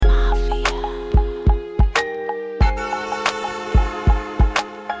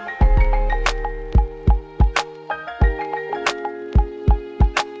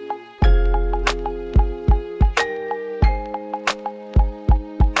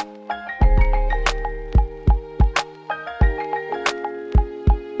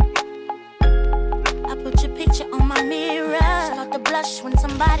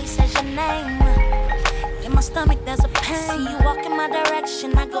somebody says your name, in my stomach there's a pain. See you walk in my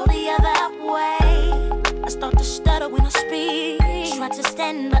direction, I go the other way. I start to stutter when I speak. Try to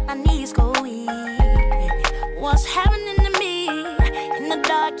stand, but my knees go weak. What's happening to me? In the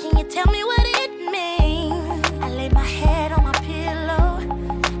dark, can you tell me what it means? I lay my head on my pillow,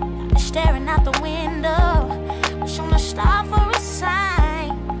 staring out the window, wish on a star for a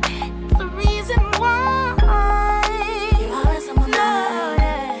sign. The reason why you're always on my mind.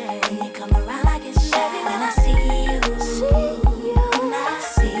 When you come around, I get shy when I see you. When I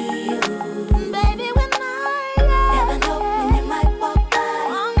see you, baby, when I never know when you might walk by,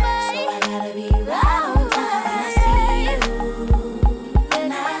 so I gotta be right on time. When I see you, when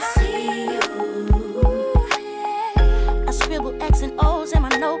I see you, I scribble X and O's in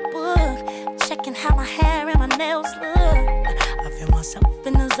my notebook, checking how my hair and my nails look. I feel myself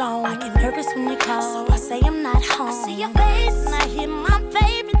in the zone. I get nervous when you call, so I say I'm not home. I see your face and I hear my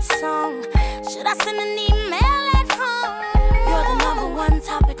favorite song. Should I send an email at home? You're the number one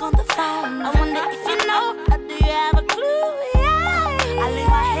topic on the phone. I wonder if you know, or do you have a clue? Yeah. I lay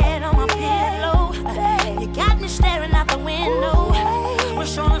my head on my pillow. You got me staring out the window.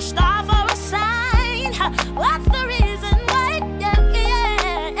 Wish on a star for a sign. What's the reason why?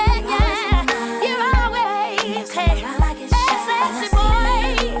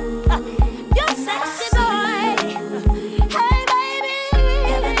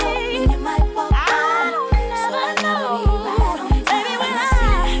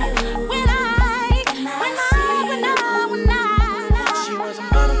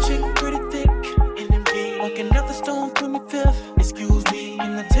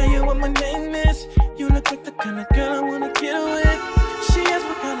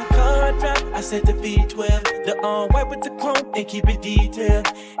 I said the V12, the all white with the chrome and keep it detailed.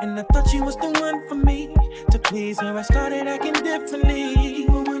 And I thought she was the one for me. To please her, I started acting differently.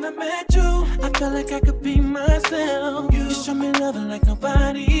 But when I met you, I felt like I could be myself. You showed me love like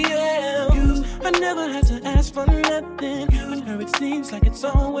nobody else. I never had to ask for nothing. With her it seems like it's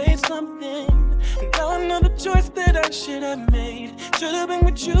always something. And now I know the choice that I should have made. Should have been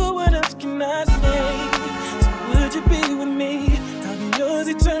with you, what else can I say? So would you be with me? I'll be yours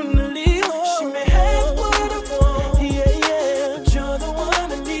eternally. She may have what I want, yeah, but you're the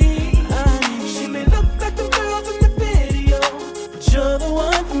one I need. She may look like the girls in the video, but you're the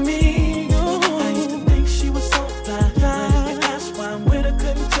one for me. I used to think she was so fly, but that's why I'm with her,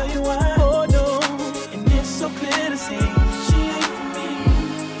 couldn't tell you why. Oh no, and it's so clear to see she ain't for me,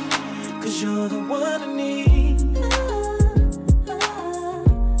 'cause you're the one I need.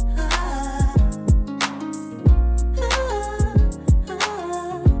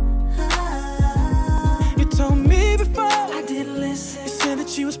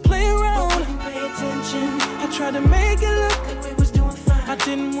 She was playing around, didn't pay attention. I tried to make it look like we was doing fine. I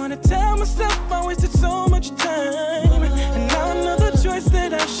didn't want to tell myself I wasted so much time. And now another choice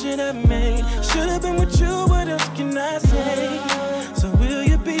that I should have made. Should have been with you, what else can I say? So will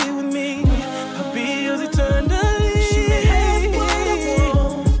you be with me? I'll be yours eternally. She may have what I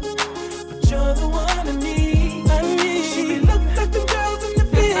want, but you're the one I need. She may look like the girls in the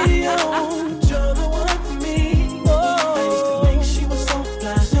video, but you're the one for me. Oh, I used to think she was so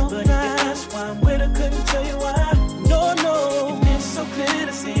but that's why I'm with her, couldn't tell you why. No, no, and it's so clear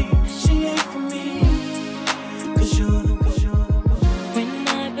to see she ain't for me, 'cause you're the one. When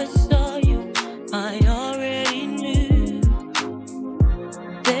I first saw you, I already knew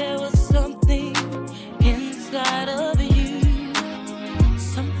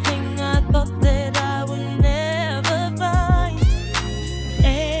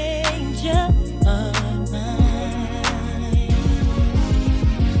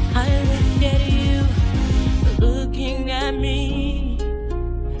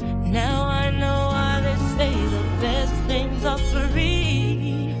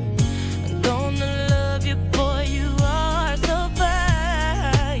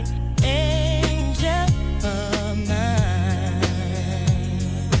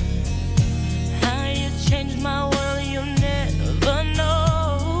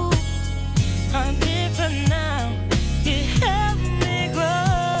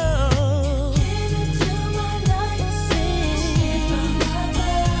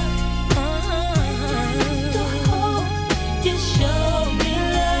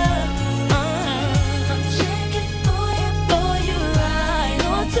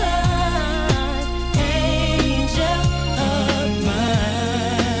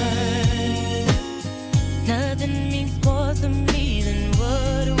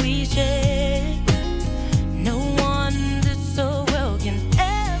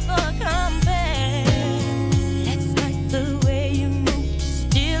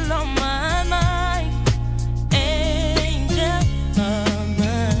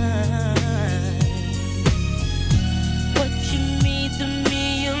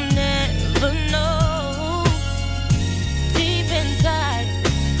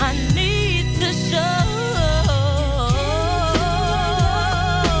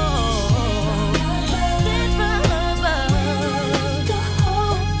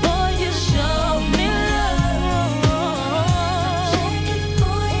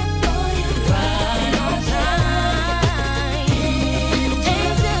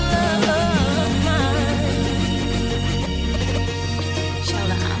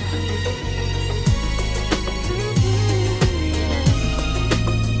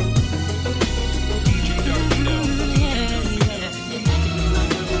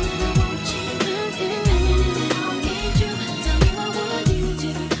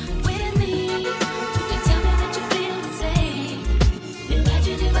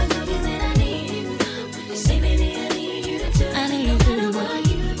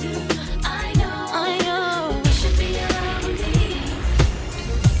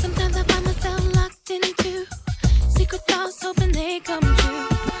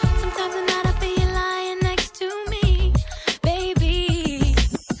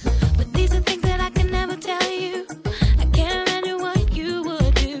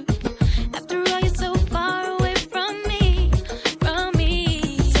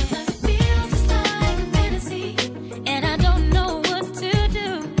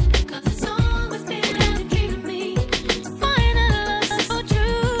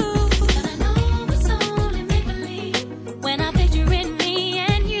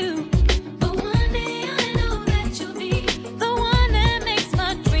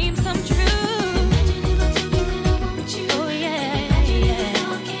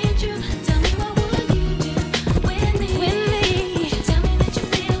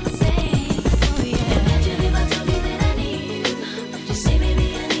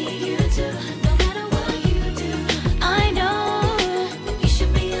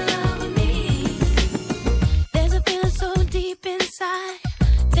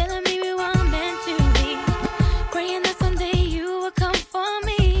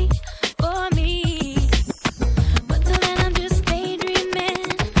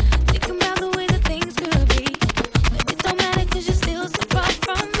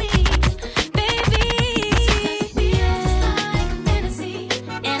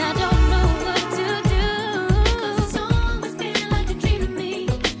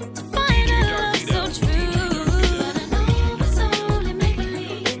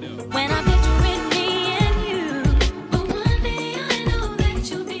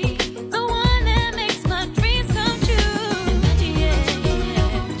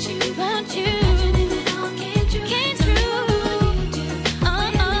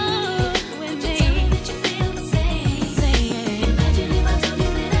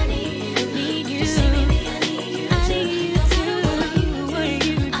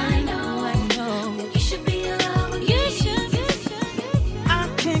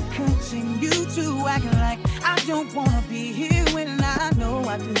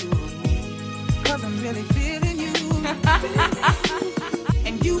do. Cause I'm really feeling you.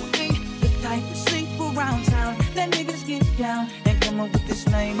 And you ain't the type to sleep around town. Let niggas get down and come up with this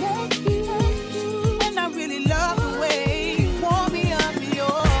lame. And I really love the way you warm me up in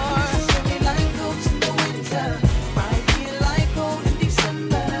yours. Send me like goats in the winter, right here like cold in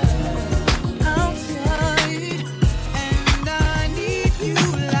December. Outside, and I need you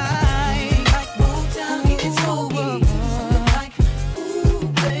like roll down in its hobie. Like, ooh,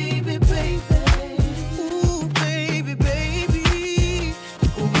 baby, baby. Ooh, baby, baby.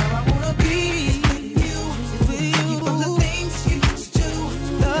 Ooh, where I wanna be with you from the things you used to.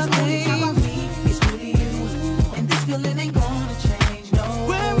 The things I need is with you, and this feeling ain't gonna change. No,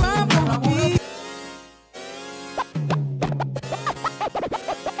 where I wanna be.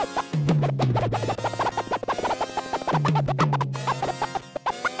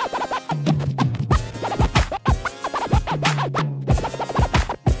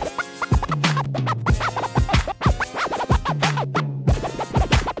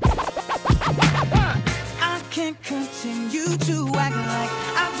 I can't continue to act like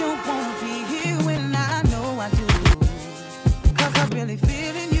I don't wanna be here when I know I do. Cause I'm really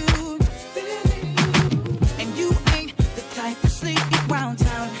feeling you. And you ain't the type to sleep around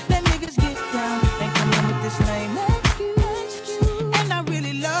town. Let niggas get down and come in with this lame excuse. And I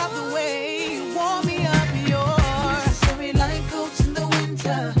really love the way you warm me up in yours. Send me like goats in the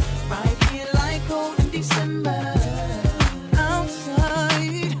winter, right here like cold in December.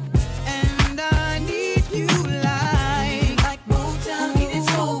 Outside, and I need you like roll down in its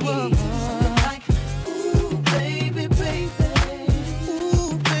hobie. Like, ooh, baby, baby.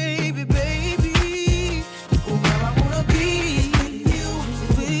 Ooh, baby, baby. Ooh, where I wanna be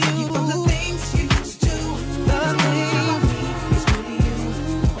with you from the things you used to. The things I need is with you,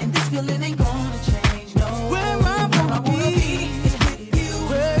 and this feeling ain't gonna change. No, where I wanna be is with you.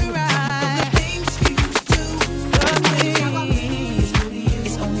 Where I from the things you used to. The things I need is with you.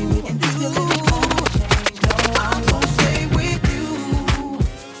 It's only with and this feeling ain't gonna change. No, I'm gonna stay with you.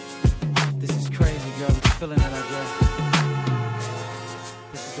 This is crazy, girl. This feeling that I get.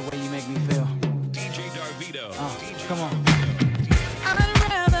 This is the way you make me feel. DJ Darvito. Come on. I'd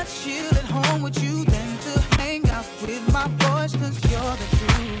rather chill at home with you than to hang out with my boys, cause you're the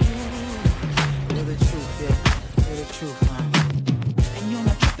truth. You're the truth, yeah. You're the truth, huh? And you're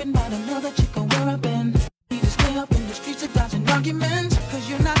not tripping about another chick or where I've been. You just stay up in the streets of dodging arguments, cause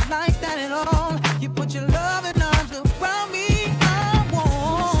you're not like that at all. You put your loving arms around me. I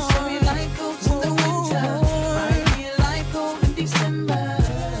want send me like goats in the winter, right here like cold in December.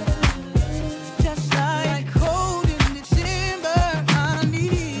 Just like cold in December, I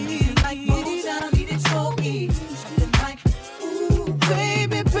need like roll down, need it smoky. Something like, ooh,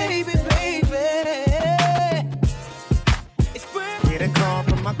 baby, baby, baby. It's burning. Get a call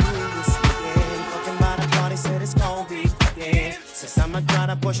from my crew this weekend. Talking about a party, said it's gon' be again. Since I'ma try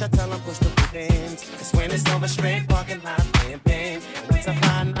to push, I tell them push the buttons. Cause when it's over, straight parking lot, pimpin'. And once I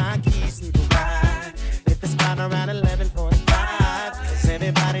find my keys, we go ride. Hit the spot around 11:45. Cause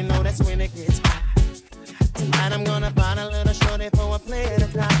everybody know that's when it gets hot. Tonight I'm gonna find a little shorty for a play at a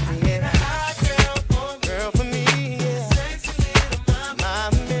time. Yeah. Girl for me, yeah.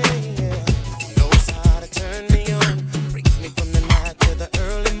 Mommy, yeah. Knows how to turn me on. Freaks me from the night to the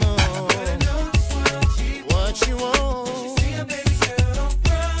early morning. What you want?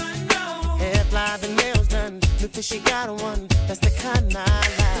 Hair fly, the nails done. Look that she got one. That's the kind I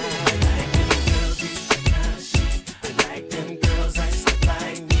like. I like them girls ice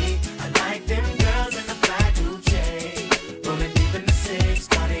like me. I like them girls in the black Gucci. Rolling deep in the six,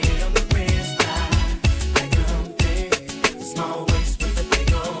 party on the wrist. Like them big, small waist with the big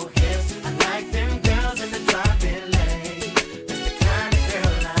old hips. I like them girls in the driving lane. That's the kind of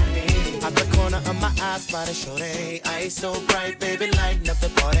girl I need. Out the corner of my eye, spotted shorty. Eyes so bright, baby, lighting up the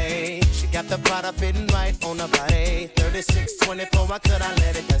party. She got the product fitting right on her body. 36, 24, why could I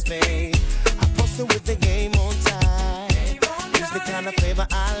let it pass me? I posted with the game on time. Use the kind of flavor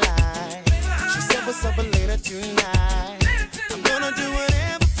I like. She said, what's up later tonight? I'm gonna do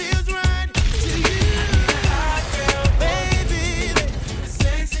whatever feels right to you. Baby,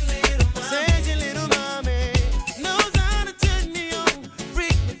 sexy little mommy knows how to turn me on.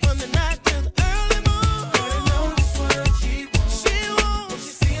 Freak me from the night till the early morning. She wants.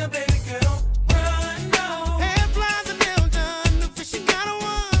 See a baby girl, run, no. Hair flies and nails done. Look, she got a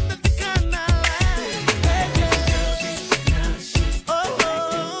one, that's the kind I like. Baby girl, she's oh.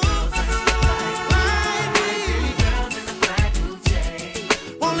 Girls in the black Gucci.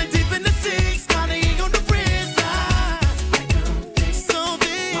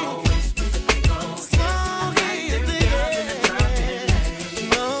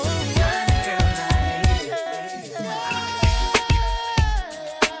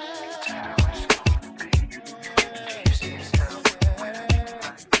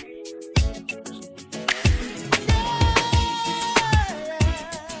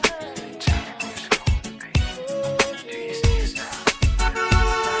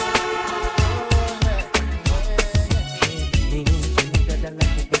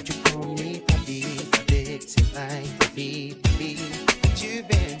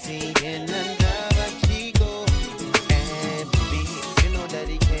 living, seeing another Chico. And baby, you know that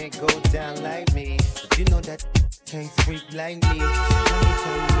he can't go down like me. But you know that can't freak like me. Tell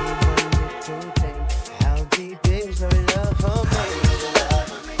me one little thing. How deep is your love for me?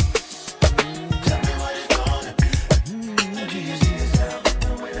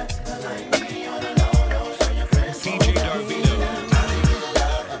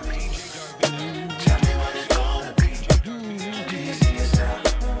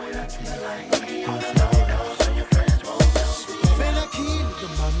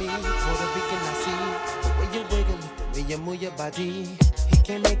 You move your body, he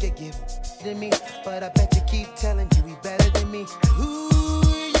can't make it give to me, but I bet you keep telling you he better than me. Ooh,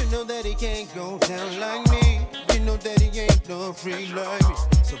 you know that he can't go down like me. You know that he ain't no freak like me.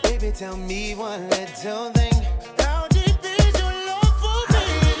 So baby, tell me one little thing. How deep is your love for me?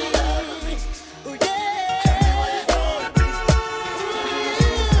 Ooh, yeah. Tell me what it's gonna be.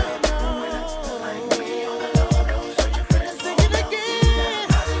 Sing it again.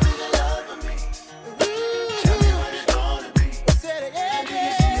 How deep is your love for me? Tell me what it's gonna be.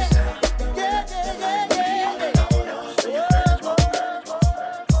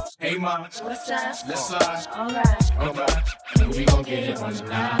 Hey ma, What's up? let's slide. Alright. Alright, and we gon' get it on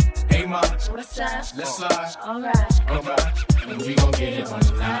tonight. Hey ma, What's up? let's slide. Alright. Alright, and we gon' get it on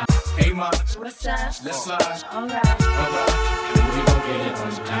tonight. Hey ma, What's up? let's slide. Alright. Alright, and we gon' get it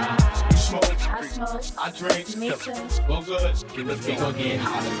on tonight. You smoke, I smoke. I drink, Me too. well good, cause we gon' get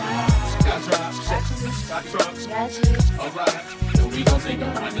hot tonight. Got drops, got trucks, Got you. alright, and we gon' take a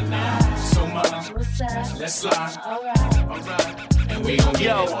ride tonight. So ma, What's up? let's slide. Alright. Alright, and we gon' get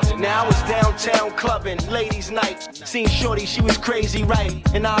Yo, it on tonight. now it's downtown clubbing, ladies' night. Seen shorty, she was crazy, right?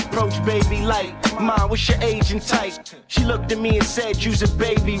 And I approached baby like, Mom, what's your age and type? She looked at me and said, you's a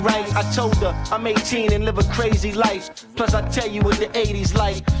baby, right? I told her, I'm 18 and live a crazy life. Plus I tell you what the 80s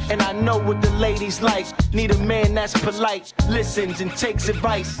like, and I know what the ladies like. Need a man that's polite, listens and takes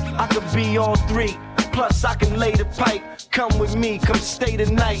advice. I could be all three. Plus I can lay the pipe. Come with me, come stay the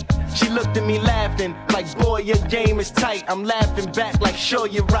night. She looked at me laughing, like boy your game is tight. I'm laughing back like sure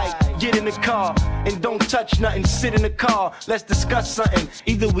you're right. Get in the car and don't touch nothing. Sit in the car, let's discuss something.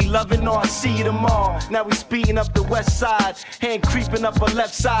 Either we loving or I see you tomorrow. Now we speeding up the west side, hand creeping up her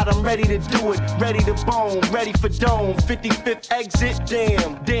left side. I'm ready to do it, ready to bone, ready for dome. 55th exit,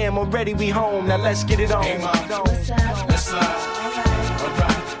 damn, already we home. Now let's get it on. Hey ma, What's up? let's slide. Alright.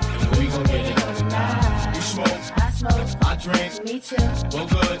 Alright, and we gon' get it on tonight. You smoke, I smoke. I drink, Me too. well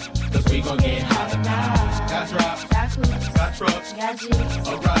good, cause we gon' get hot tonight. Got drops, Got coops. got trucks, Got G's.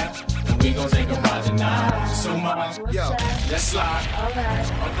 alright, and we gon' take a ride tonight. So ma, What's up? let's slide.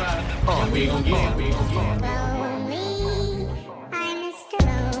 Alright. Alright, and we gon' get it, we gon' get it. Lonely, I'm Mr.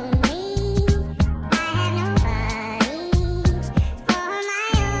 Lonely. I have nobody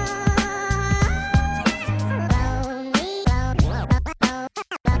for my own.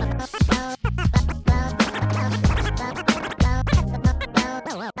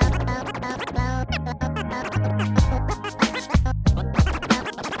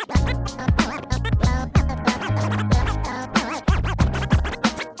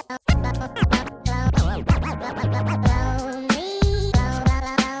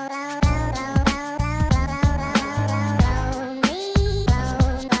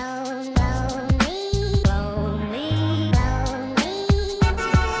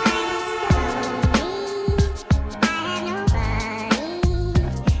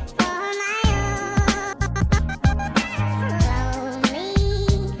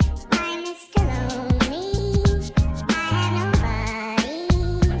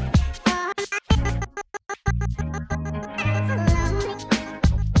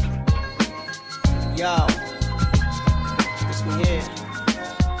 Yo, this one here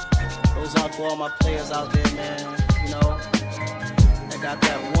goes out to all my players out there, man. You know, they got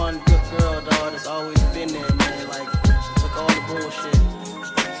that one good girl, dog, that's always been there, man. Like, took all the bullshit.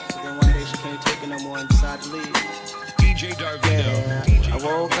 And then one day she can't take it no more and decided to leave. DJ Darvino. I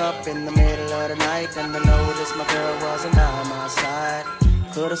woke up in the middle of the night and I noticed my girl wasn't by my side.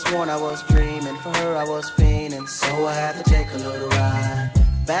 Could've sworn I was dreaming, for her I was fiending, so I had to take a little ride.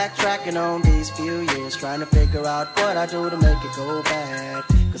 Backtracking on these few years, trying to figure out what I do to make it go bad.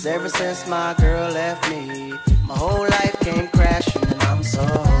 Cause ever since my girl left me, my whole life came crashing and I'm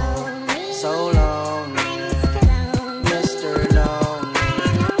so lonely. Mr. Lonely.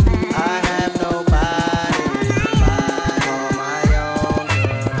 I have nobody to call my own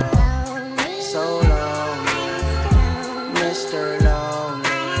girl. So lonely. Mr. Lonely.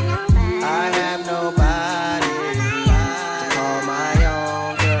 I have nobody to call my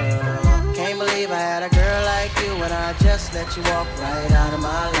own girl. Can't believe I had a girl like you and I just let you walk right right out of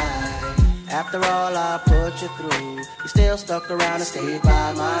my life. After all I put you through, you still stuck around and stayed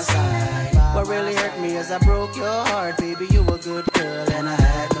by my side. What really hurt me is I broke your heart, baby. You were a good girl and I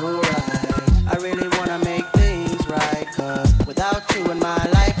had no right. I really wanna make things right, cause without you in my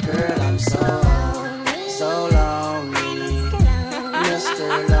life, girl, I'm so lonely, Mr.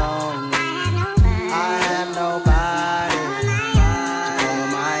 Lonely. I have nobody to call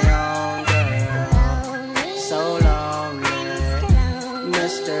my own, girl. So lonely,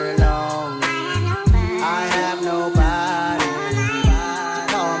 Mr. Lonely. I have nobody to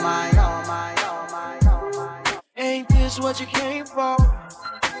call my. Ain't this what you came for?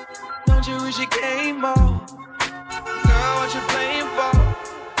 Don't you wish you came more? Girl, what you playing for?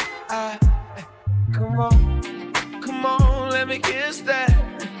 Come on, let me kiss that.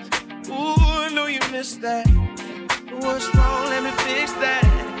 Ooh, I know you missed that. What's wrong? Let me fix that.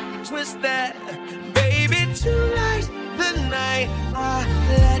 Twist that. Baby, tonight's the night I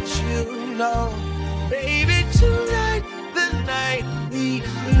let you know. Baby, tonight the night we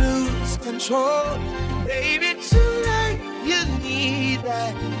lose control. Baby, tonight you need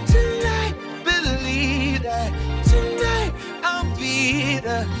that. Tonight, believe that. Tonight I'll be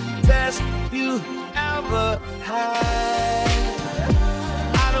the best you ever had.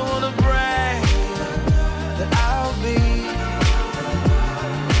 I don't wanna brag, but I'll be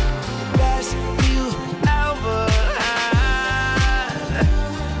the best you ever had.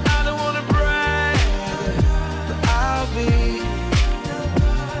 I don't wanna brag, but I'll be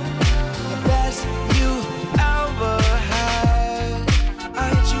the best you ever had. I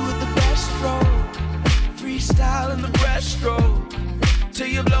hit you with the best stroke, freestyle in the breaststroke, till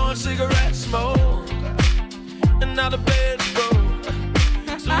you're blowing cigarette smoke, and now the bed's broke.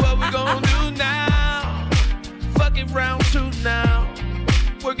 So what we gonna do now? Fuck it, round two now.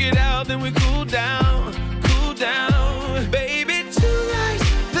 Work it out, then we cool down, cool down. Baby, tonight's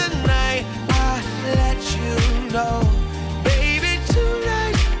the night I let you know. Baby,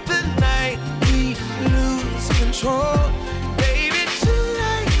 tonight's the night we lose control. Baby,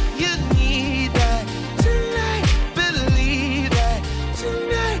 tonight you need that. Tonight, believe that.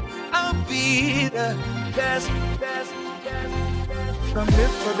 Tonight I'll be the best. Some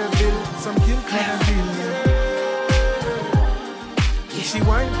live for the bill, some kill for the bill. She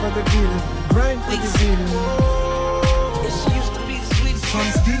whine for the bill, grind for the bill. She used to be the sweetest.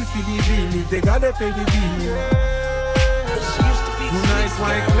 Some steal for the bill, if they gotta pay the bill. She used to be the Tonight's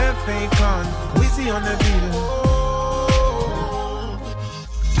white clef ain't gone, Wizzy on the bill.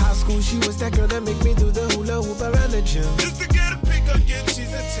 High school, she was that girl that make me do the hula hoop around the gym. Just to get a pick again,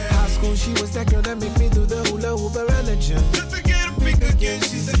 she's a 10. High school, she was that girl that make me do the hula hoop around the gym. Just to get a pick again,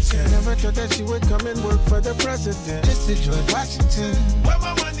 she's a 10. Never thought that she would come and work for the president. Just to George Washington. Where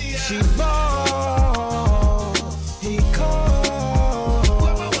my money at? She ball, he called.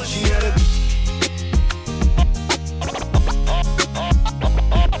 Where my money She had a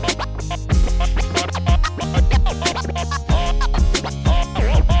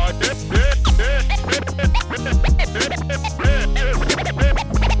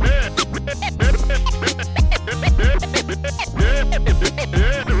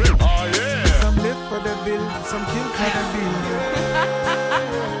some live for the bill, some kill for the bill.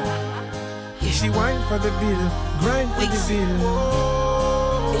 She whine for the bill, grind for the bill.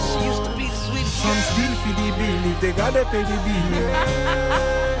 She used to be the sweetest. Some steal for the bill, if they gotta pay the bill.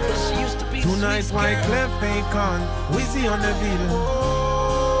 She used to be the Tonight's sweetest white girl. clef ain't gone, Wizzy on the bill.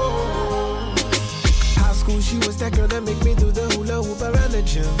 High school, she was that girl that make me do the hula hoop around the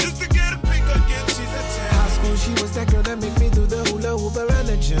gym. Just to get a pick again, she's a 10. High school, she was that girl that make me do the hula hoop around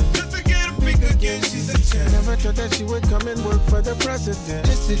the gym. Just to get a pick again, she's a 10. Never thought that she would come and work for the president.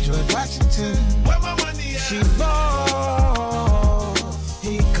 Just to George Washington. Where my money at? She ball,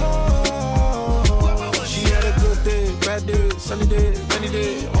 he called. She had a good day, bad day, sunny day, rainy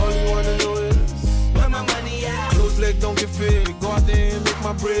day. All you wanna know is Where my money at? closed leg don't get fed. Go out there and make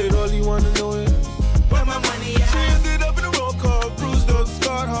my bread. All you wanna know is Where my money she at? ended up in a roll call, bruised up,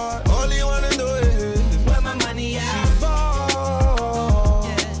 scarred heart. All you wanna know is Where my money at? ball,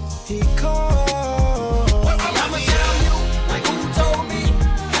 he called. I'ma tell you, like who told me,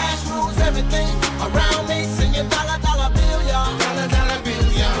 cash rules everything around me. Sing your dollar, dollar bill, y'all. Dollar, dollar bill,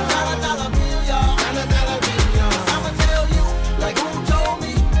 y'all. Dollar, dollar bill, y'all. Dollar, dollar bill, y'all. I'ma tell you, like who told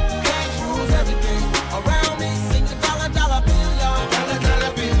me, cash rules everything around me. Sing your dollar, dollar bill, y'all. Dollar,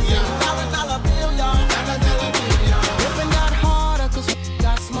 dollar bill, y'all. Dollar, dollar bill, y'all. Dollar, dollar bill, y'all. Living got harder, cause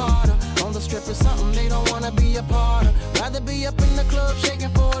got smarter. On the strip is something they don't wanna be a part of. Rather be up in the club shaking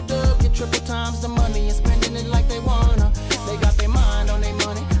for a dub. Get triple times the money and spending it like they wanna. They got their mind on their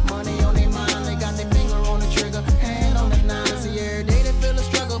money, money on their mind. They got their finger on the trigger, hand on the nine. See, every day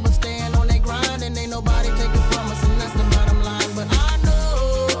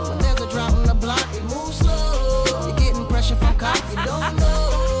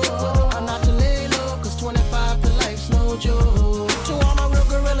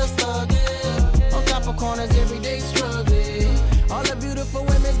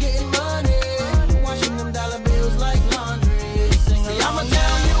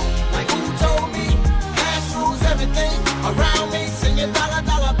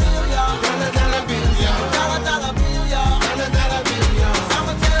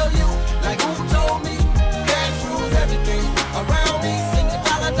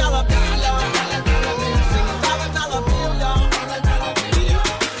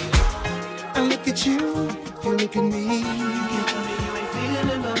making me.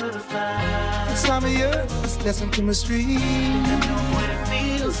 This time of year, let's let some chemistry.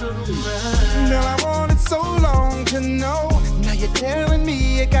 Girl, I wanted so long to know. Now you're telling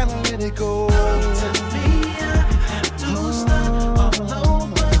me you gotta let it go.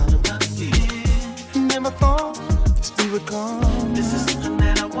 Never thought this day would come. This is something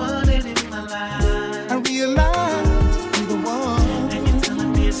that I wanted in my life. I realized you're the one. And you're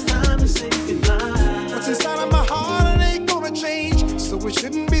telling me it's time to say goodbye. What's inside of my heart, it ain't gonna change. So it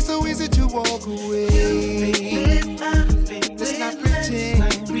shouldn't be so easy to walk away. Let's not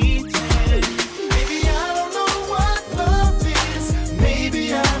pretend. Maybe I don't know what love is.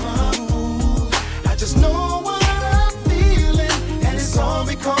 Maybe I'm a fool. I just know what I'm feeling, and it's all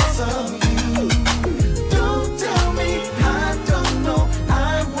because of you. Don't tell me I don't know.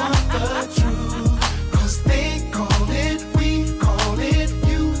 I want the truth. 'Cause they call it, we call it,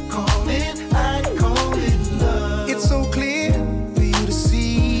 you call it, I call it love. It's so clear for you to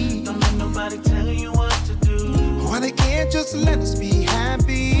see. Don't let nobody tell you what to do. Why they can't just let us be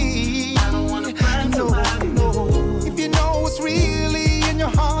happy? I don't wanna find somebody. No. If you know what's really in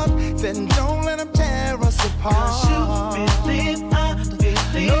your heart, then don't let them tear us apart. You feel it, I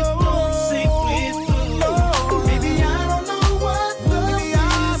feel it. Don't say we're through. Maybe I don't know what love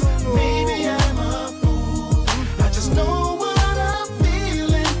is. Maybe I'm a fool. I just know what I'm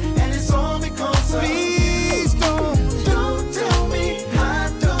feeling, and it's all because of you. Please don't tell me I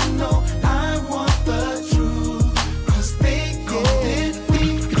don't know. I want the truth. 'Cause they call it, we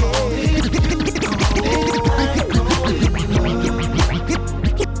call it, you call it, I call it love.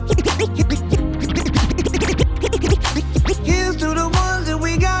 Here's to the ones that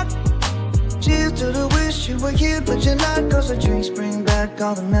we got. Cheers to the wish you were here, but you're not. 'Cause the drinks bring back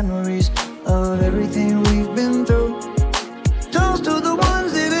all the memories of everything we've been through. Toast to the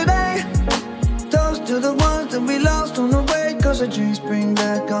ones here today. Toast to the ones that we lost on the way. 'Cause the drinks bring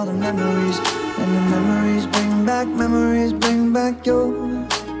back all the memories. And the memories bring back your.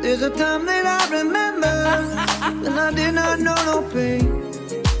 There's a time that I remember when I did not know no pain.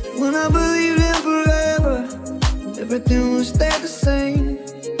 When I believed in forever, everything would stay the same.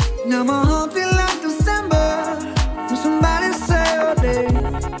 Now my heart feel like December when somebody say your name.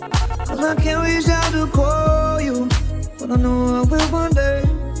 'Cause I can't reach out to call you, but I know I will one day.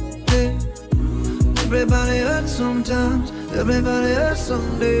 Yeah. Everybody hurts sometimes, everybody hurts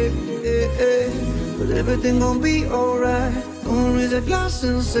someday. Yeah, yeah. But everything gon' be alright. Gonna raise a glass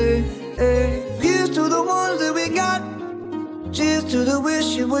and say, hey. Here's to the ones that we got. Cheers to the wish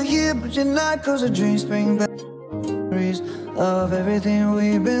you were here, but you're not. 'Cause the dreams bring back memories of everything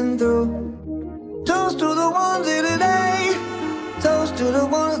we've been through. Toast to the ones here today. Toast to the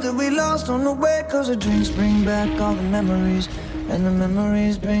ones that we lost on the way. 'Cause the drinks bring back all the memories. And the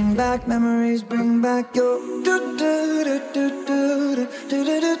memories bring back your.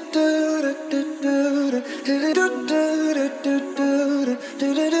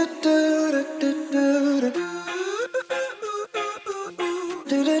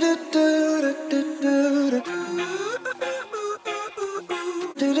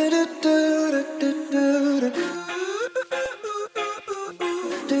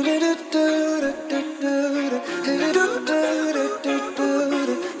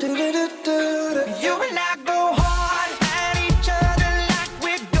 You and I go hard at each other like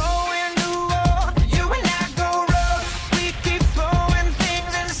we're going to war. You and I go rough, we keep throwing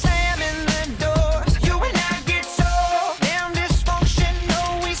things and slamming the doors. You and I get so damn dysfunctional,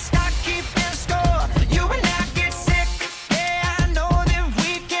 we start keeping score. You and I get sick, yeah, I know that we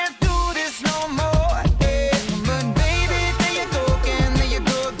can't do this no more. Yeah. But baby, there you go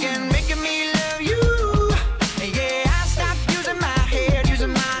again, making me love you. Yeah, I stopped using my head,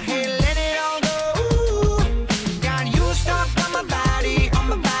 let it all go. Got you stuck on my body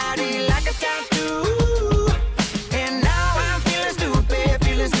like a tattoo. And now I'm feeling stupid,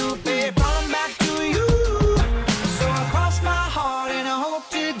 falling back to you. So I cross my heart and I hope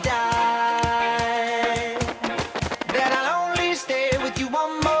to die that I'll only stay with you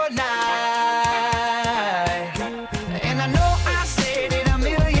one more night. And I know I said it a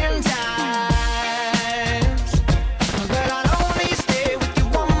million times, but I'll only stay with you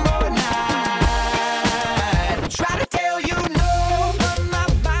one more night. Try to tell you no, but my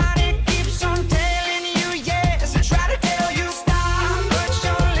body keeps on telling you yes. Try to tell you stop, but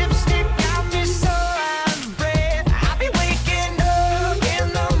your lipstick got me so out of breath. I'll be waking up in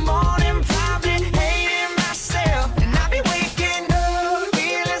the morning, probably hating myself. And I'll be waking up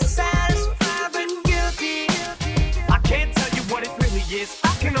feeling satisfied but guilty. I can't tell you what it really is.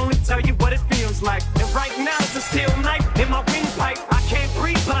 I can only tell you what it feels like. And right now it's a steel knife in my windpipe. I can't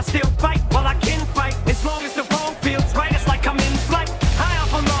breathe, but I still fight while I can fight. As long as the wrong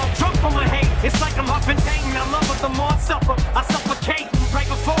suffer, I suffocate right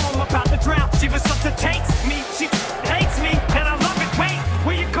before I'm about to drown. She resuscitates me, she hates me, and I love it. Wait,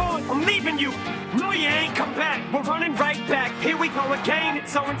 where you going? I'm leaving you. No, you ain't come back. We're running right back. Here we go again.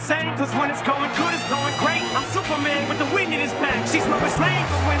 It's so insane, cause when it's going good, it's going great. I'm Superman with the wind in his back. She's Lois Lane,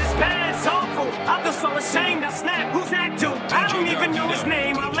 but when it's bad, it's awful. I feel so ashamed. I snap. Who's that dude? I don't even know his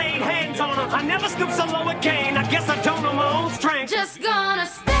name. I laid hands on her. I never stoop so low again. I guess I don't know my own strength. Just gonna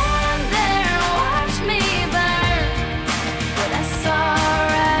stand there and watch me burn. But that's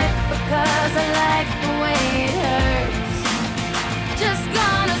alright, because I like the way it hurts. Just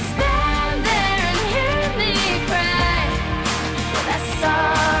gonna stand there and hear me cry. But that's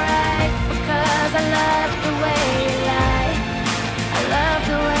alright, because I love the way you lie. I love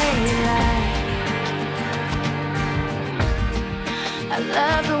the way you lie. I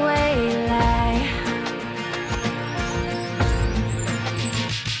love the way you lie.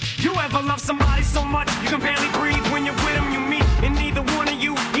 You ever love somebody so much you can barely breathe when you're with them? You meet, and neither one of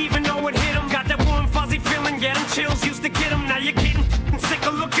you even know it hit them. Got that warm fuzzy feeling, yeah, them chills used to get them. Now you're getting sick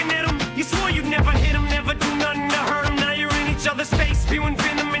of looking at them. You swore you'd never hit them, never do nothing to hurt them. Now you're in each other's face, spewing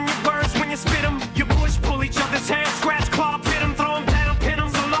venom in your words when you spit them. You push, pull each other's hair, scratch, claw, pit them, throw them down, pin them.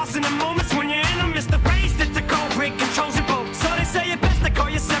 So lost in the moments when you're in them, it's the race that the cold break controls your boat. So they say it best to go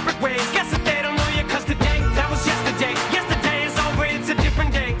your separate ways. Guess that they don't know you, cause today, that was yesterday. Yesterday is over, it's a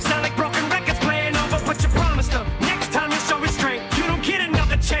different day. Sound like broken records playing over, but you promised them next time you show restraint. You don't get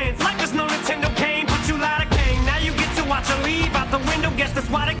another chance. Life is no Nintendo game, but you lied again. Now you get to watch her leave out the window. Guess that's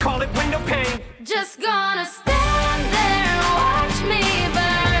why they call it window pane. Just gonna stand there and watch me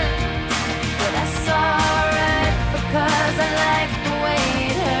burn. But that's alright, because I like the way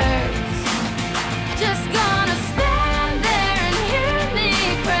it hurts. Just gonna stand there and hear me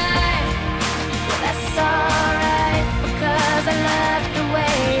cry. But that's alright, because I love the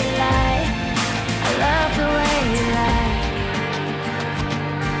way you lie. I love the way you lie.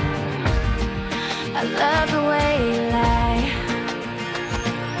 I love the way you lie.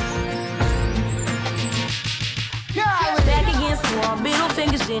 Back against the wall, middle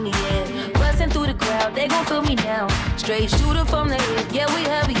fingers in the air. Busting through the crowd, they gon' put me down. Straight shooter from the hip, yeah, we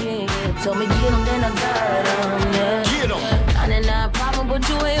heavy, yeah. Told me get 'em, then I got 'em, yeah. Get 'em. 99 problem, but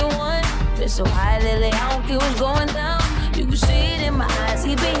you ain't one. Been so high lately, I don't care what's going down. You can see it in my eyes,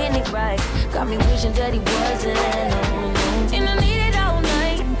 he been hitting it right. Got me wishing that he wasn't. And I need it all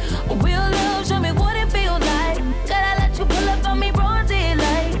night. A real love, show me what it feel like. Gotta let you pull up on me, broad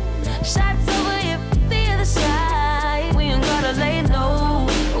daylight. Shots over here, the other side. We ain't gotta lay low,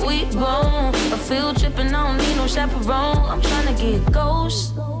 we grown. A field trip and I don't need no chaperone. I'm tryna get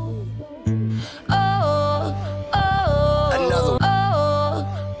ghost. Oh, oh, Another. oh,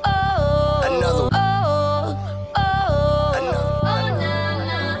 oh, Another. oh, oh, Another. Oh na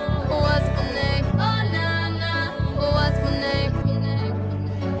na, what's my name? Oh na na, what's my name?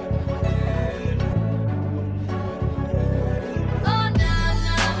 Oh na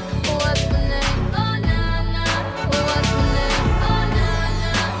na, what's my name? Oh na na, what's my name? Oh na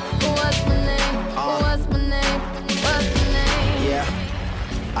na, what's my name? What's my name? What's my name? Yeah,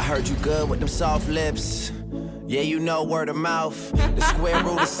 I heard you good with them soft lips. Yeah, you know word of mouth. The square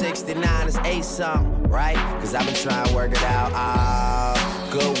root of 69 is 8 something, right? Cause I've been trying to work it out.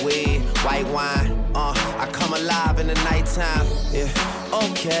 Good weed, white wine. I come alive in the nighttime. Yeah,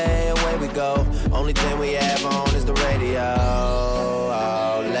 okay, away we go. Only thing we have on is the radio.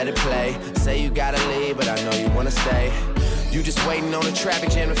 Oh, let it play. Say you gotta leave, but I know you wanna stay. You just waiting on the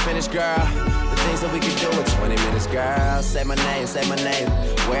traffic jam to finish, girl. The things that we can do in 20 minutes, girl. Say my name,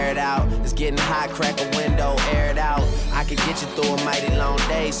 wear it out. It's getting hot, crack a window, air it out. I could get you through a mighty long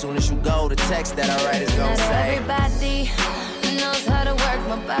day. Soon as you go, the text that I write is gonna Not say. everybody knows how to work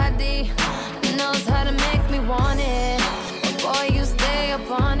my body, knows how to make me want it. But boy, you stay up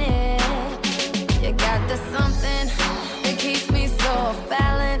on it. You got the something that keeps me so off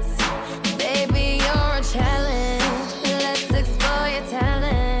balance. Baby, you're a challenge. Let's explore your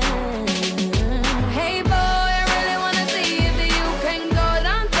talent. Hey boy, I really wanna see if you can go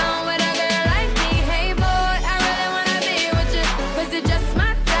downtown with a girl like me. Hey boy, I really wanna be with you, cause you're just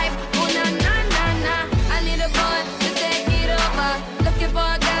my type. Oh na na na na, I need a boy to take it over. Looking for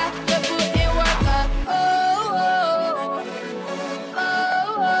a guy to pull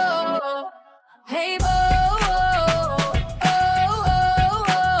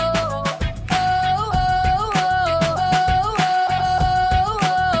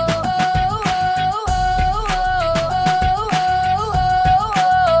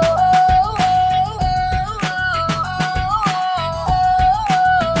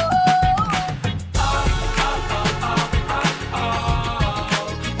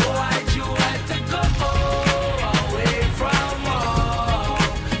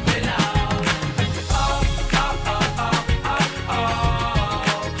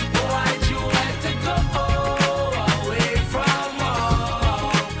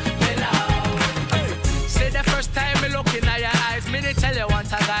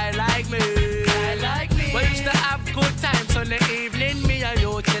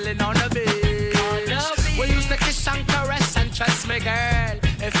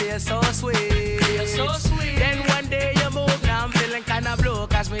you're so sweet. You're so sweet. Then one day you move, now I'm feeling kinda blue,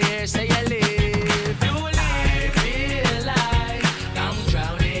 cause me here say you leave. You leave. I feel like I'm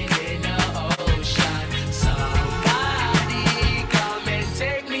drowning in the ocean. Somebody come and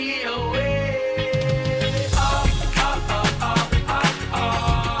take me away. Oh, oh, oh, oh, oh, oh.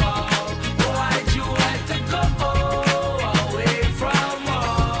 Why'd you have to go away from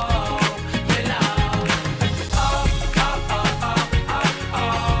home? You know. Oh, oh, oh, oh, oh, oh.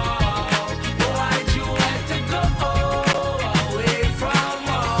 Why'd you have to go away from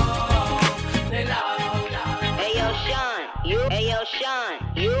home? You know. Hey yo, Sean, you. Hey yo, Sean,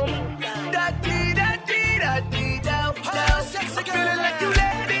 you. I'm feeling like you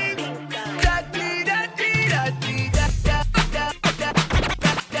lady.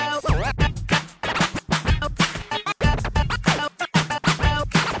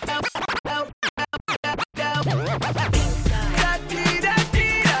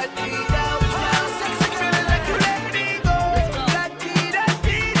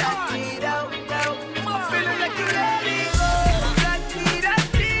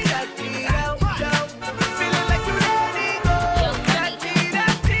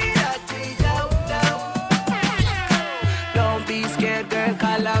 Don't be scared, girl,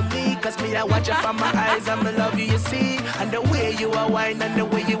 call on me. Cause me, I watch you from my eyes, and me love you, you see. And the way you are wine and the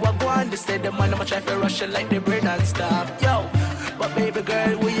way you are going, they say the man, I'ma try to rush you like the bird and stop. Yo, but baby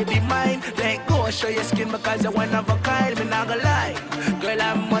girl, will you be mine? Let go, show your skin because you're one of a kind. Me not gonna lie, girl,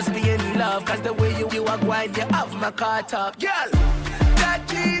 I must be in love. Cause the way you are going, you have my car top. Girl, I'm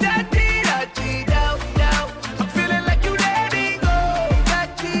feeling like you let it go. I'm feeling like you let it go.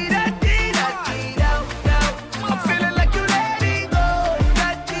 I'm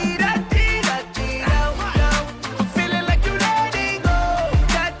feeling like you let it go.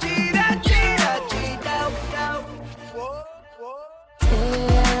 Te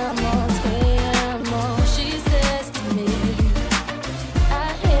amo, she says to me.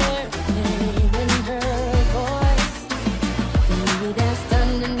 I hear her name in her voice. Then we danced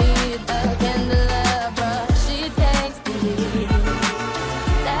underneath the candelabra. She takes the lead.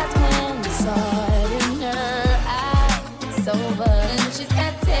 That's when I saw it in her eyes. It's over. And she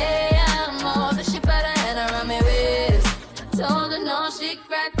said, Te amo. Then she put her hand around my waist. Told her no, she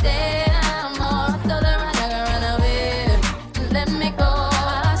cried, Te amo. Told her I'm not gonna run away. Let me go.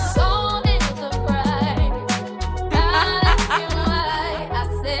 I sold it to pride. I'll ask you why. I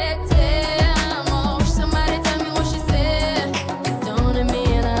said, Te amo. Somebody tell me what she said. Don't it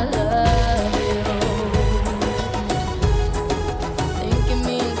mean I love you? Think it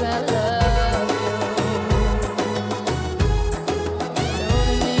means I love you. Don't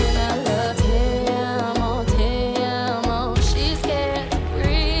it mean I love you? Te amo. She's scared to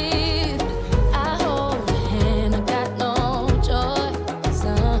breathe. I hold her hand, I got no choice.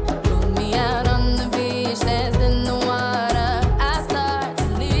 Put me out on the beach, danced in the water. I start to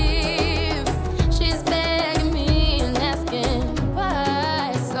leave. She's begging me and asking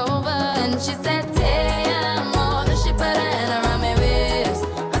why it's over. Then she said, Te amo. Then she put her hand around my waist.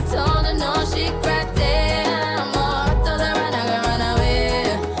 I told her no, she cried, Te amo. I told her I'm not gonna run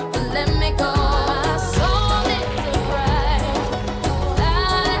away, but let me go. I sold it to pride.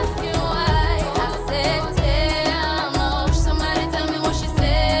 I'll ask you why. I said, Te amo. Somebody tell me what she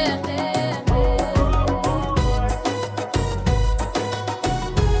said.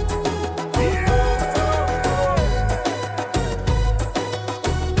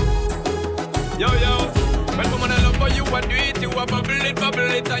 Yo, yo. Well, woman, I love how you a do it. You a bubble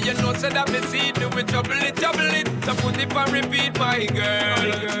it, and you know, say that me see do it, trouble it. So put it and repeat, my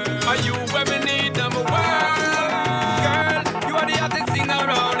girl. Are you where me need number one? Girl, you are the hottest thing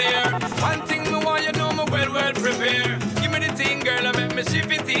around here. One thing me want, you know me well prepared. Give me the thing, girl, I make me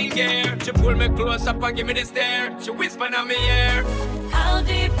shift it in gear. She pull me close up and give me the stare. She whisper in my ear. How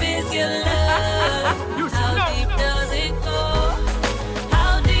deep is your love? You should How know. deep does it go?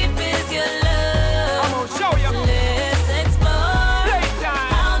 How deep is your love? I'm gonna show you. Let's explore.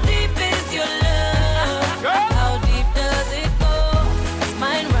 Playtime. How deep is your love? Girl. How deep does it go? Does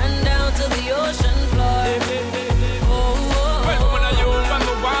mine run down to the ocean floor? Oh, Well, woman, are you on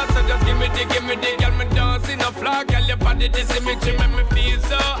the water? Just give me the, girl, me dancing a floor. Girl, your body, this symmetry make me feel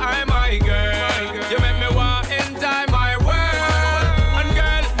so high, my girl. You make me want enter my world. And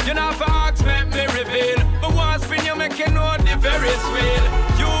girl, you know for ask, make me reveal. But once when you make you know the Ferris wheel.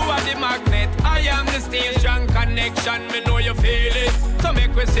 You are the magnet, I am the steel. Strong connection, me know you feel it. So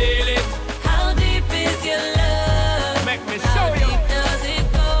make we seal it. how deep is your love? Make me How show you. deep does it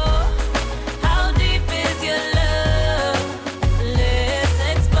go? How deep is your love? Let's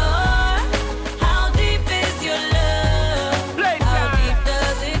explore. How deep is your love? How Playtime. deep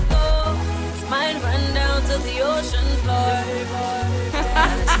does it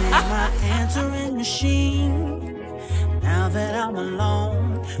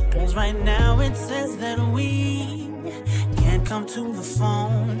Cause right now it says that we can't come to the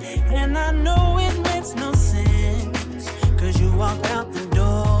phone. And I know it makes no sense, cause you walked out the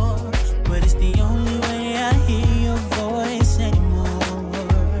door. But it's the only way I hear your voice anymore.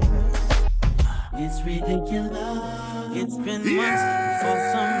 It's ridiculous. It's been months, for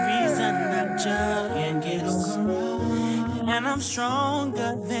some reason I just can't get over. And I'm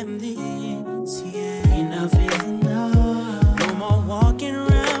stronger than this, yeah. Enough is enough. No more walking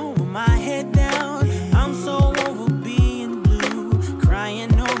around with my head down. I'm so over being blue,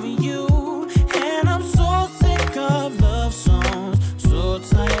 crying over you. And I'm so sick of love songs, so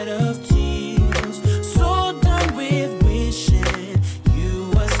tired of tears, so done with wishing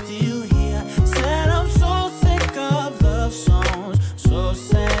you were still here. Said I'm so sick of love songs, so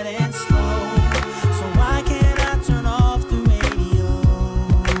sad and slow. So why can't I turn off the radio?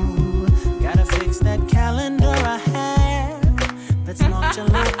 Gotta fix that calendar I have that's marked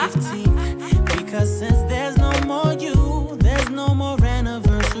July 15th. Because since there's no more you, there's no more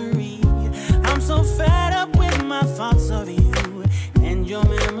anniversary. I'm so fed up with my thoughts of you and your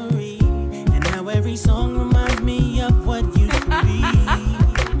memory. And now every song reminds me of what used to be.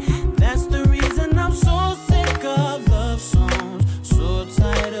 That's the reason I'm so sick of love songs, so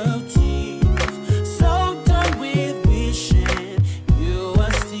tired of tears, so done with wishing you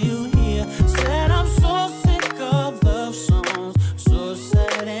were still here. Said I'm so sick of love songs, so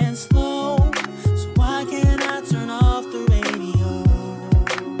sad and slow. So why can't I turn off the radio?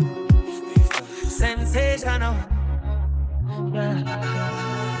 Sensational, yeah.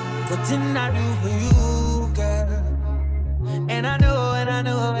 What didn't I do for you, girl? And I know, and I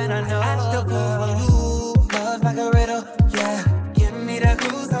know, and I know I still fall for you. Love like a riddle, yeah. Give me the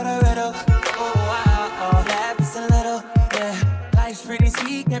clues of the riddle. Oh, wow, laugh just a little, yeah. Life's pretty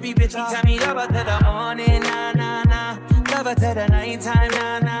sweet, can't be bitchy. Tell me love her to the morning, nah, nah, nah. Love her to the nighttime,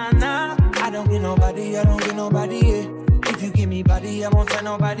 nah, nah, nah. I don't get nobody, yeah. If you give me body, I won't tell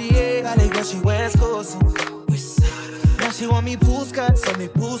nobody, yeah. Ballet girl, she wears clothes. Now she want me pool skirt, so me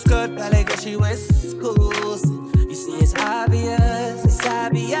pool skirt. Ballet girl, she wears clothes. You see, it's obvious, it's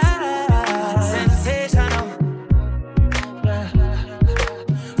obvious. Sensational, yeah.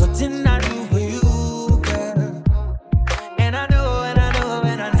 What didn't I do for you, girl? And I know, and I know,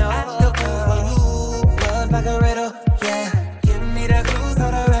 and I know I still fall for you. Love like a riddle, yeah. Give me the clues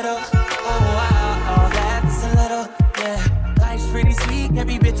of the riddle. Oh, wow, laugh just a little, yeah. Life's pretty sweet, can't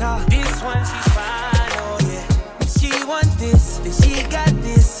be bitter. This one, she's fine, oh, yeah. She want this, then she got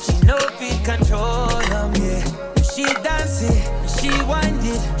this. She know fit control them, yeah. She dance it, she wind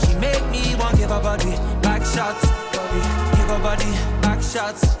it. She make me want give her body back shots, body. Give her body back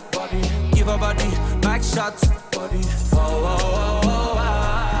shots, body. Give her body back shots, body. Oh, oh, oh, oh,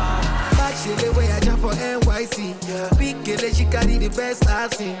 oh. Back she the way I jump for NYC. Yeah. Big girl, she carry the best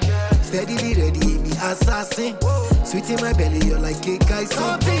I've seen. Yeah. Steadily ready, me assassin. Whoa. Sweet in my belly, you're like cake icing.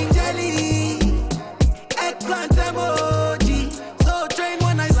 Something jelly, eggplant emoji. So trained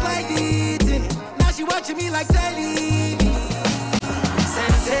when I slide it in. Now she watching me like telly.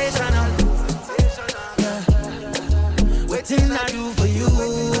 Sensational, yeah. Waiting I do for you,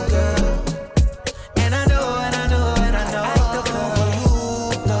 girl. And I know, and I know, and I know I still fall for you.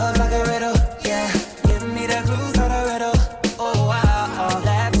 Love like a riddle, yeah. Give me the clues of the riddle. Oh, wow,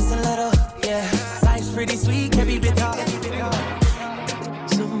 laugh just a little, yeah. Life's pretty sweet, can't be bitter.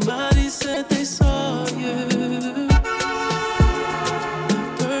 Somebody said they saw you.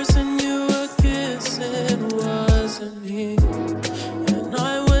 The person you were kissing wasn't me. And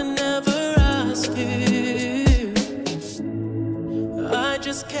I would never ask you. I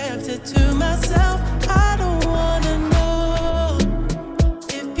just kept it to myself. I don't wanna know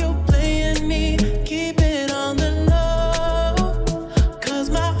if you're playing me. Keep it on the low, 'cause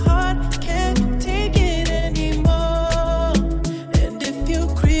my heart can't take it anymore.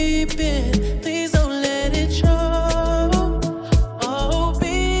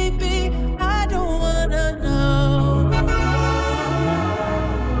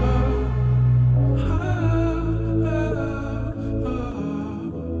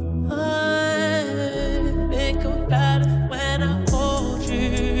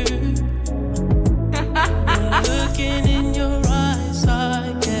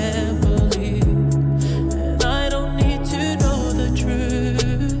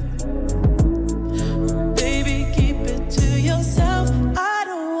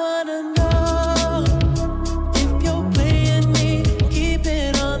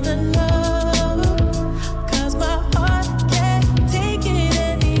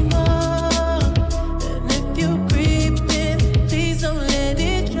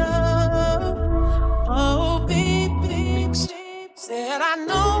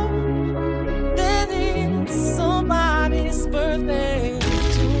 know that it's somebody's birthday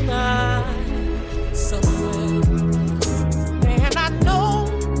tonight somewhere. And I know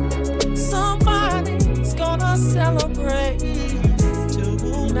somebody's gonna celebrate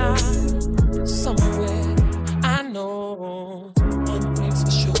tonight somewhere. I know one thing's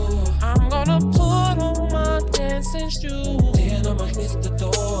for sure. I'm gonna put on my dancing shoes. Then I'ma hit the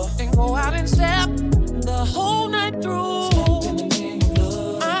door and go out and step the whole night through. Step in the name of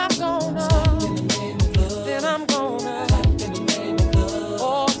love. I'm gonna step in the name of love. Then I'm gonna step in the name of love.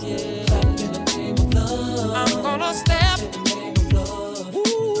 Oh yeah, step in the name of love. I'm gonna step in the name of love. Ooh.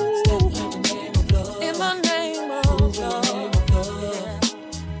 Step in the name of love. In the name of love.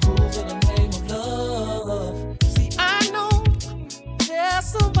 Move in the name of love. See, I know there's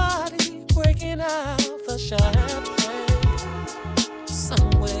somebody breaking out for champagne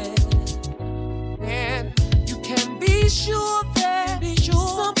somewhere, and you can be sure that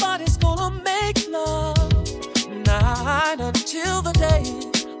somebody's gonna make love night until the day.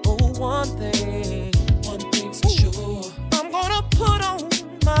 Oh, one thing's for sure. I'm gonna put on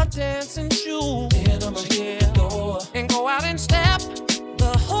my dancing shoes, and I'ma hit the door and go out and step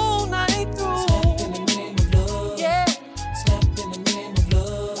the whole night through. Step in the name of love. Yeah. Step in the name of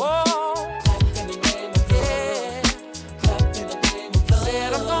love. Whoa. Clap in the name of love. Clap in the name of love.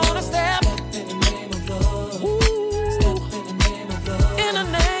 Said I'm gonna step in the name of love. Ooh. Step in the name of love. In the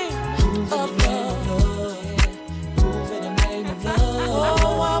name of love. Move in the name of love.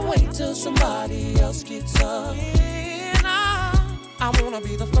 Oh, I wait till somebody else gets up. And I wanna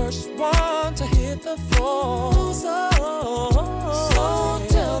be the first one to hit the floor. So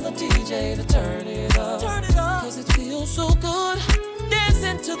tell the DJ to turn it up. Cause it feels so good.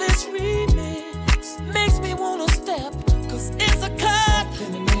 Dancing to this remix makes me wanna step. Cause it's a cut. Step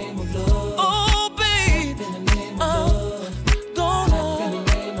in the name of love. Oh, babe. Step in the name of love. Gonna. Step in the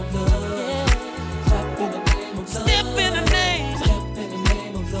name of love. Yeah. Clap in the name of love. Step in the name. Step in the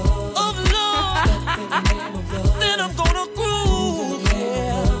name of love. Of love. Step in the name of love. Then I'm gonna groove.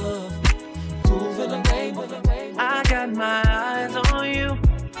 Yeah. Groove in the name of love. I got my eyes on you.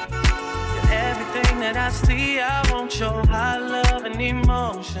 Everything that I see, I want your high love and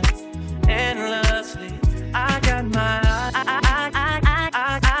emotion endlessly. I got my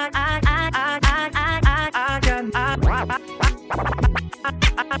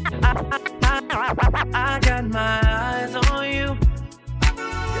I got my eyes on you.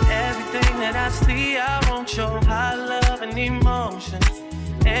 Everything that I see, I want your high love and emotion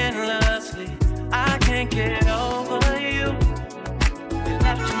endlessly. I can't get over you. You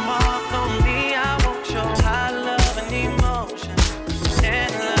left your mark on me. I want your high love and emotion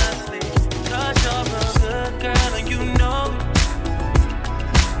endlessly. Cause you're a good girl and you know it.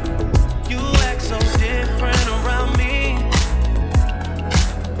 You act so different around me.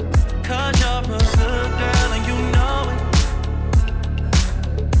 Cause you're a good girl and you know it.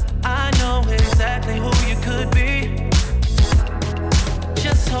 I know exactly who you could be.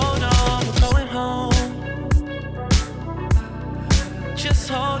 Just hold on, we're going home. Just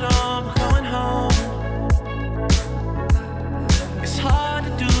hold on, we're going home. It's hard to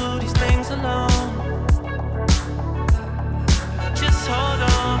do these things alone. Just hold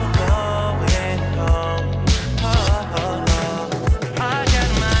on, we're going home. Oh, oh, oh. I got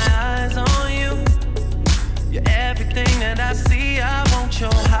my eyes on you. You're everything that I see. I want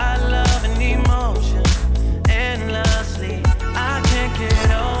your high love and emotion endlessly. I can't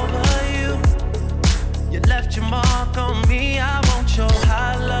get over you. You left your mark on me. I want your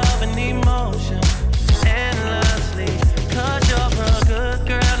high love and emotion endlessly. Cause you're a good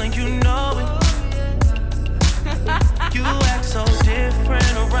girl and you know it. You act so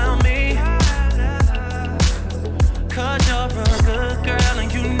different around me. Cause you're a good girl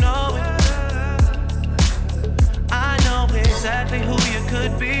and you know it. I know exactly who you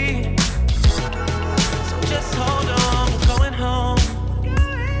could be. So just hold on, we're going home.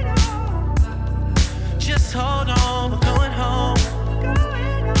 Just hold on, we're going home.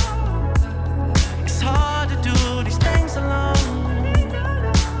 It's hard to do these things alone.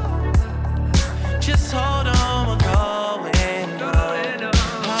 Just hold on, we're going home.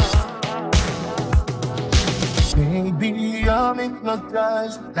 Baby, I'm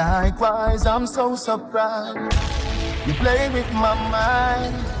hypnotized. Likewise, I'm so surprised. You play with my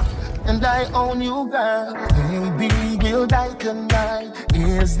mind, and I own you, girl. Baby, we'll die tonight.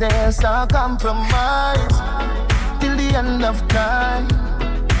 Is there some compromise till the end of time?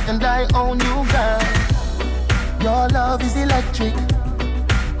 And I own you, girl. Your love is electric.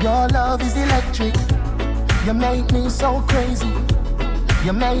 Your love is electric. You make me so crazy.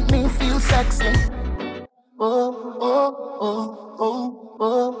 You make me feel sexy. Oh, oh, oh, oh,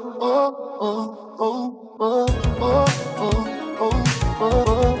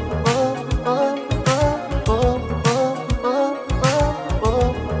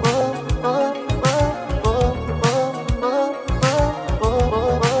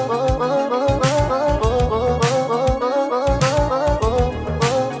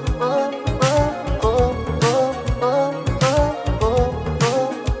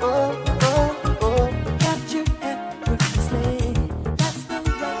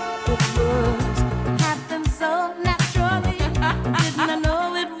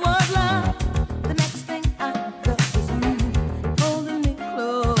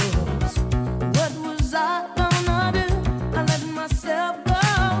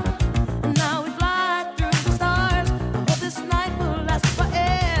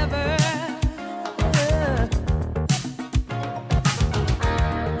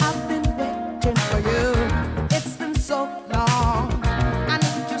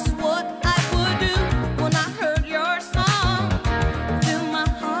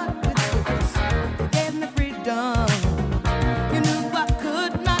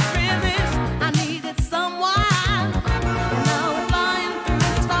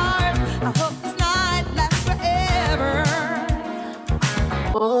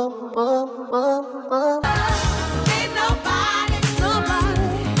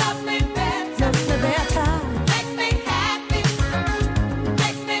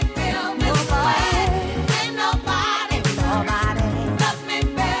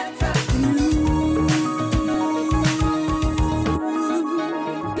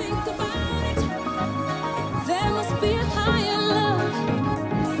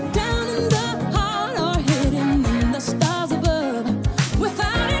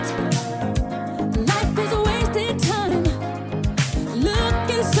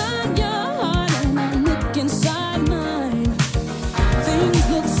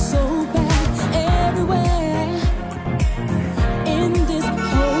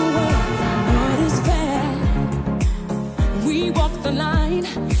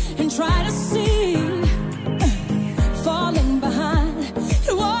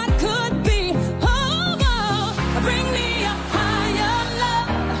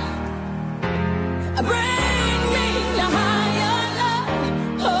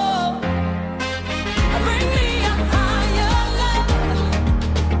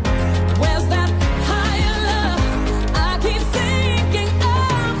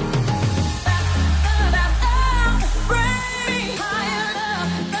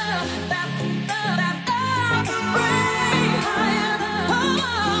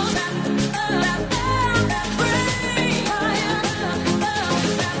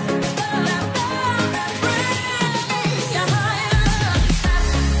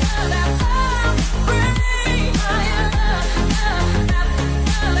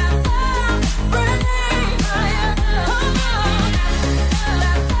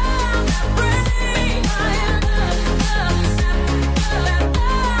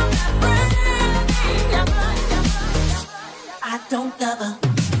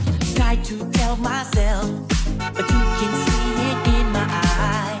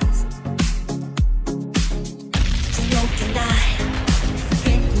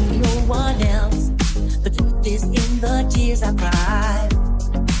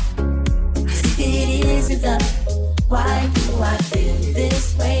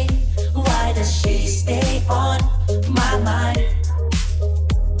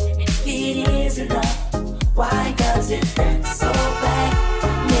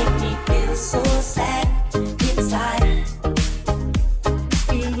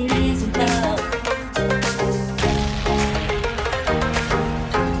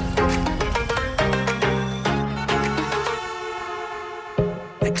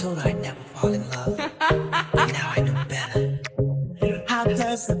 How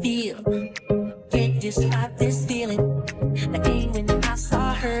does it feel? Can't describe this feeling.